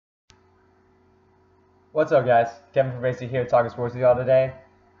What's up, guys? Kevin from Basic here talking sports with y'all today.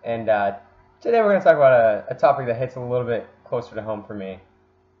 And today we're going to talk about a topic that hits a little bit closer to home for me.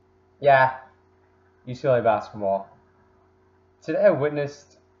 Yeah, UCLA basketball. Today I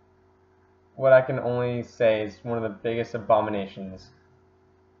witnessed what I can only say is one of the biggest abominations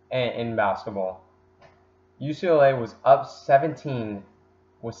in basketball. UCLA was up 17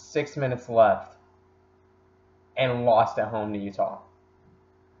 with 6 minutes left and lost at home to Utah.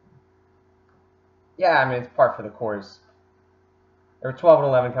 Yeah, I mean, it's par for the course. They were 12 and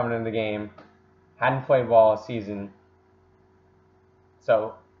 11 coming into the game, hadn't played well all season.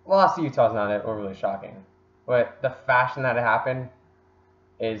 So, loss to Utah is not overly shocking. But the fashion that it happened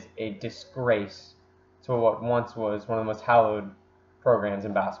is a disgrace to what once was one of the most hallowed programs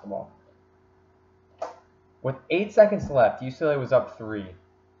in basketball. With 8 seconds left, UCLA was up 3,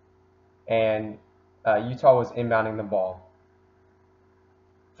 and Utah was inbounding the ball.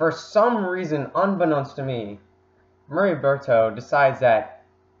 For some reason, unbeknownst to me, Murray Berto decides that,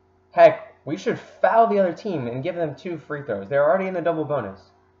 heck, we should foul the other team and give them 2 free throws. They're already in the double bonus.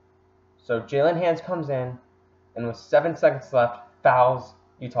 So Jalen Hands comes in, and with 7 seconds left, fouls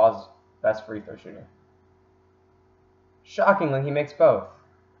Utah's best free throw shooter. Shockingly, he makes both.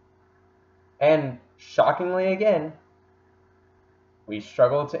 And shockingly again, we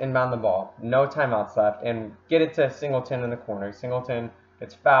struggle to inbound the ball. No timeouts left, and get it to Singleton in the corner. Singleton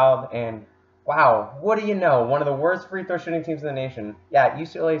gets fouled, and wow, what do you know? One of the worst free throw shooting teams in the nation. Yeah,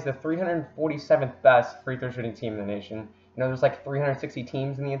 UCLA is the 347th best free throw shooting team in the nation. You know, there's like 360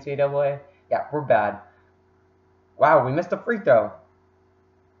 teams in the NCAA. Yeah, we're bad. Wow, we missed a free throw.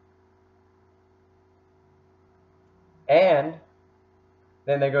 And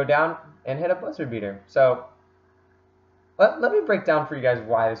then they go down and hit a buzzer beater. So let me break down for you guys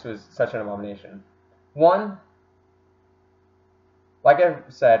why this was such an abomination. One, like I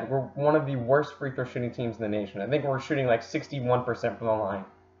said, we're one of the worst free throw shooting teams in the nation. I think we're shooting like 61% from the line.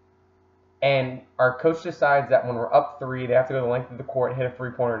 And our coach decides that when we're up 3, they have to go the length of the court, hit a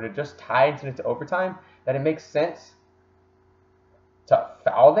three-pointer to just tie it into overtime, that it makes sense to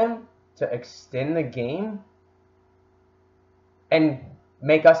foul them, to extend the game, and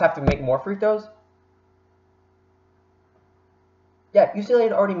make us have to make more free throws. Yeah, UCLA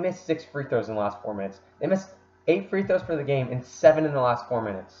had already missed 6 free throws in the last 4 minutes. They missed 8 free throws for the game and 7 in the last 4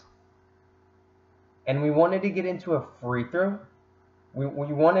 minutes. And we wanted to get into a free throw. We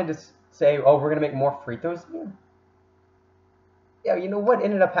wanted to say, oh, we're going to make more free throws. Yeah, you know what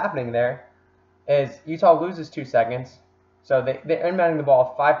ended up happening there is Utah loses 2 seconds. So they're inbounding the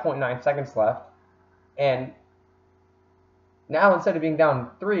ball, 5.9 seconds left. And now instead of being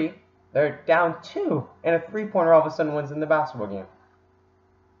down 3, they're down 2. And a 3-pointer all of a sudden wins in the basketball game.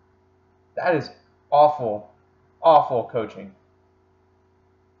 That is awful. Awful coaching.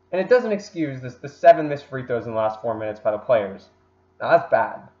 And it doesn't excuse the 7 missed free throws in the last 4 minutes by the players. Now that's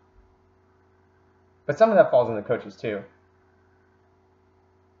bad. But some of that falls on the coaches too.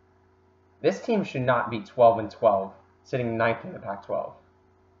 This team should not be 12 and 12, sitting 9th in the Pac-12.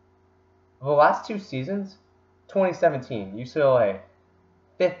 For the last 2 seasons, 2017, UCLA,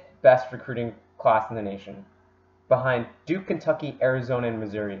 5th best recruiting class in the nation, behind Duke, Kentucky, Arizona, and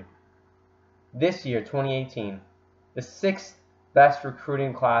Missouri. This year, 2018, the 6th best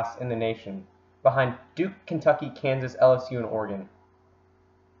recruiting class in the nation, behind Duke, Kentucky, Kansas, LSU, and Oregon.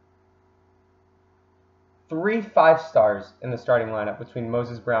 3 5-stars in the starting lineup between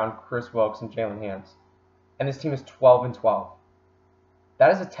Moses Brown, Chris Wilkes, and Jalen Hands. And this team is 12 and 12.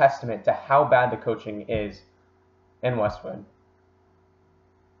 That is a testament to how bad the coaching is in Westwood.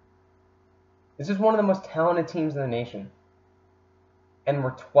 This is one of the most talented teams in the nation. And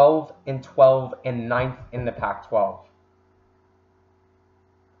we're 12 and 12 and 9th in the Pac-12.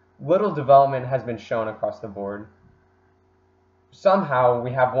 Little development has been shown across the board. Somehow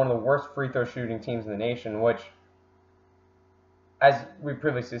we have one of the worst free throw shooting teams in the nation, which, as we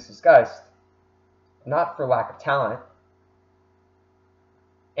previously discussed, not for lack of talent.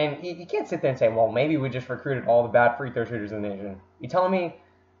 And you can't sit there and say, well, maybe we just recruited all the bad free throw shooters in the nation. You telling me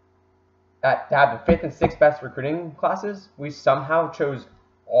that to have the 5th and 6th best recruiting classes, we somehow chose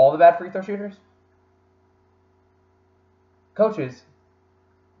all the bad free throw shooters? Coaches,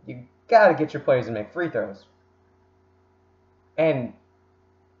 you gotta get your players to make free throws. And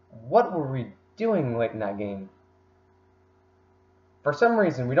what were we doing late in that game? For some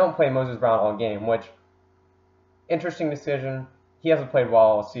reason, we don't play Moses Brown all game, which, interesting decision. He hasn't played well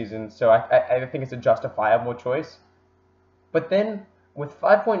all season, so I think it's a justifiable choice. But then, with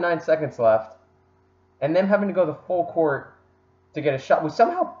 5.9 seconds left, and them having to go the full court to get a shot, we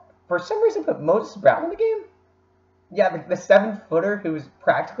somehow, for some reason, put Moses Brown in the game? Yeah, the 7-footer who was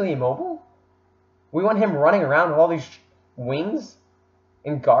practically immobile? We want him running around with all these wings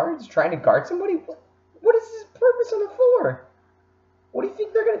and guards trying to guard somebody? What is his purpose on the floor? What do you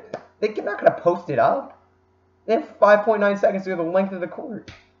think they're going to... They're not going to post it up. They have 5.9 seconds to go the length of the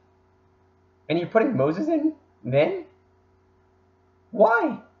court. And you're putting Moses in then?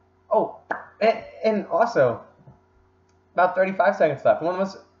 Why? Oh, and also, about 35 seconds left. One of the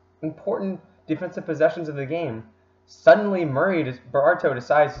most important defensive possessions of the game. Suddenly, Barto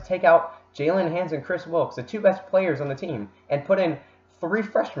decides to take out Jalen Hands and Chris Wilkes, the two best players on the team, and put in 3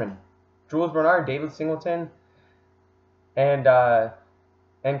 freshmen. Jules Bernard, David Singleton,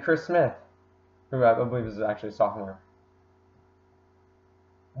 and Chris Smith, who I believe is actually a sophomore.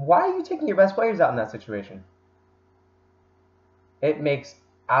 Why are you taking your best players out in that situation? It makes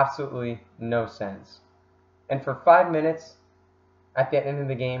absolutely no sense. And for 5 minutes at the end of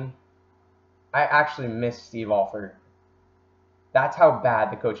the game, I actually missed Steve Alford. That's how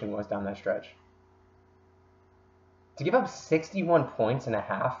bad the coaching was down that stretch. To give up 61 points and a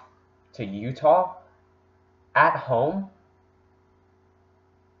half to Utah at home,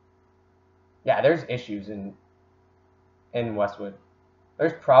 yeah, there's issues in Westwood.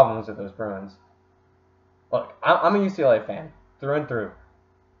 There's problems with those Bruins. Look, I'm a UCLA fan, through and through.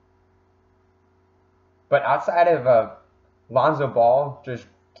 But outside of Lonzo Ball just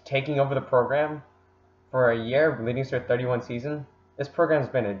taking over the program for a year, leading to a 31 season, this program's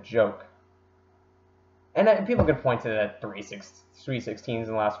been a joke. And people can point to the Sweet 16s in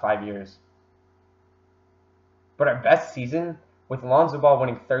the last 5 years. But our best season, with Lonzo Ball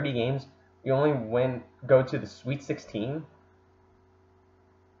winning 30 games, we only go to the Sweet 16.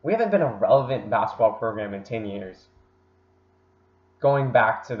 We haven't been a relevant basketball program in 10 years. Going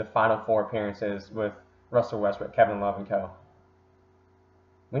back to the Final Four appearances with Russell Westbrook, Kevin Love, and co.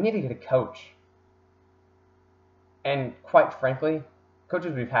 We need to get a coach. And quite frankly,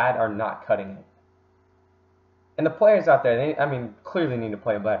 coaches we've had are not cutting it. And the players out there, clearly need to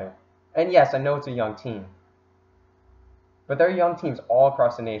play better. And yes, I know it's a young team. But there are young teams all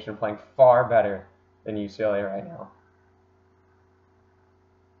across the nation playing far better than UCLA right now.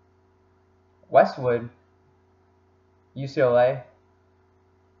 Westwood, UCLA,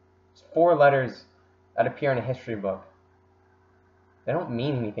 it's 4 letters that appear in a history book. They don't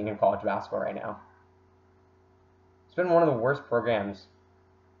mean anything in college basketball right now. It's been one of the worst programs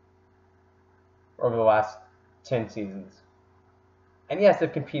over the last 10 seasons. And yes,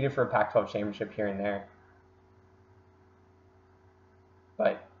 they've competed for a Pac-12 championship here and there.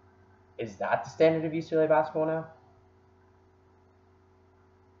 But is that the standard of UCLA basketball now?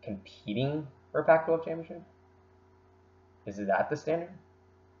 Competing for a Pac-12 championship? Is that the standard?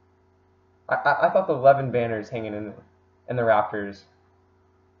 I thought the 11 banners hanging in the rafters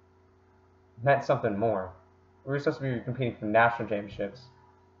meant something more. We were supposed to be competing for national championships,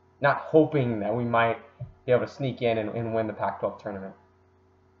 not hoping that we might be able to sneak in and win the Pac-12 tournament.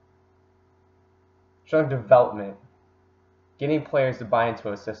 Showing development, getting players to buy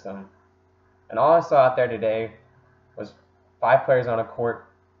into a system. And all I saw out there today was 5 players on a court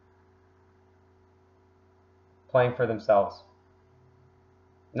playing for themselves,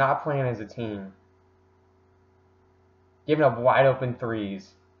 not playing as a team, giving up wide open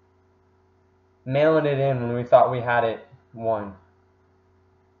threes, mailing it in when we thought we had it won.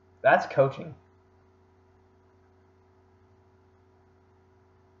 That's coaching.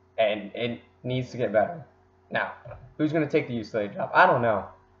 And it needs to get better. Now, who's going to take the UCLA job? I don't know.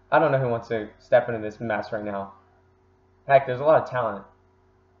 I don't know who wants to step into this mess right now. Heck, there's a lot of talent.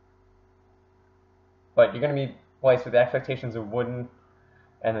 But you're going to be placed with the expectations of Wooden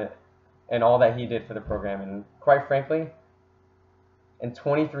and all that he did for the program. And quite frankly, in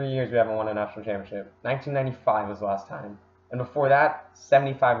 23 years, we haven't won a national championship. 1995 was the last time. And before that,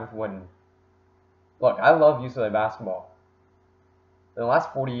 75 with Wooden. Look, I love UCLA basketball. In the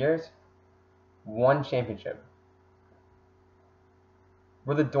last 40 years, 1 championship.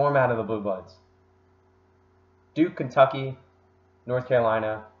 We're the doormat of the Blue Bloods. Duke, Kentucky, North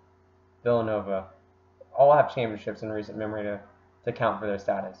Carolina, Villanova all have championships in recent memory to count for their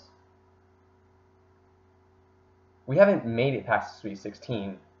status. We haven't made it past the Sweet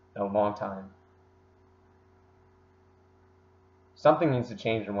 16 in a long time. Something needs to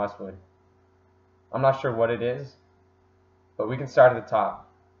change in Westwood. I'm not sure what it is, but we can start at the top.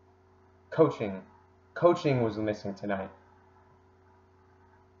 Coaching. Coaching was missing tonight.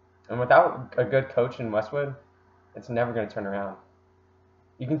 And without a good coach in Westwood, it's never going to turn around.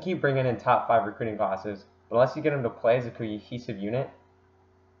 You can keep bringing in top 5 recruiting classes, but unless you get them to play as a cohesive unit,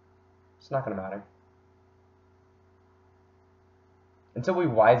 it's not going to matter. Until we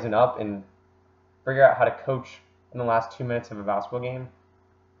wisen up and figure out how to coach in the last 2 minutes of a basketball game,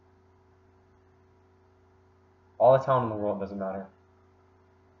 All the talent in the world doesn't matter.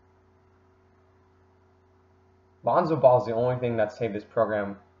 Lonzo Ball is the only thing that saved this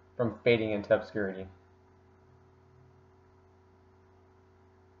program from fading into obscurity.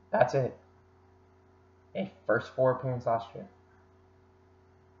 That's it. A first 4 appearance last year.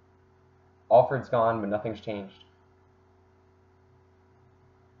 Alfred's gone, but nothing's changed.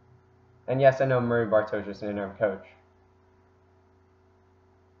 And yes, I know Murray Bartosz is an interim coach.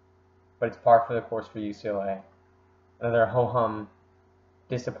 But it's par for the course for UCLA. Another ho-hum,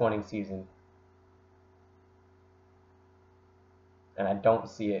 disappointing season. And I don't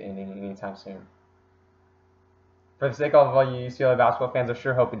see it ending anytime soon. For the sake of all you UCLA basketball fans, I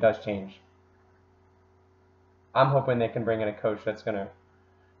sure hope it does change. I'm hoping they can bring in a coach that's going to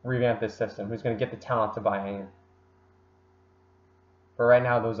revamp this system, who's going to get the talent to buy in. But right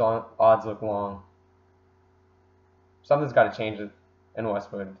now, those odds look long. Something's got to change in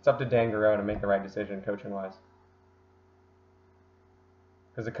Westwood. It's up to Dan Guerrero to make the right decision coaching-wise.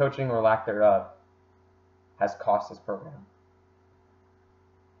 Because the coaching or lack thereof has cost this program.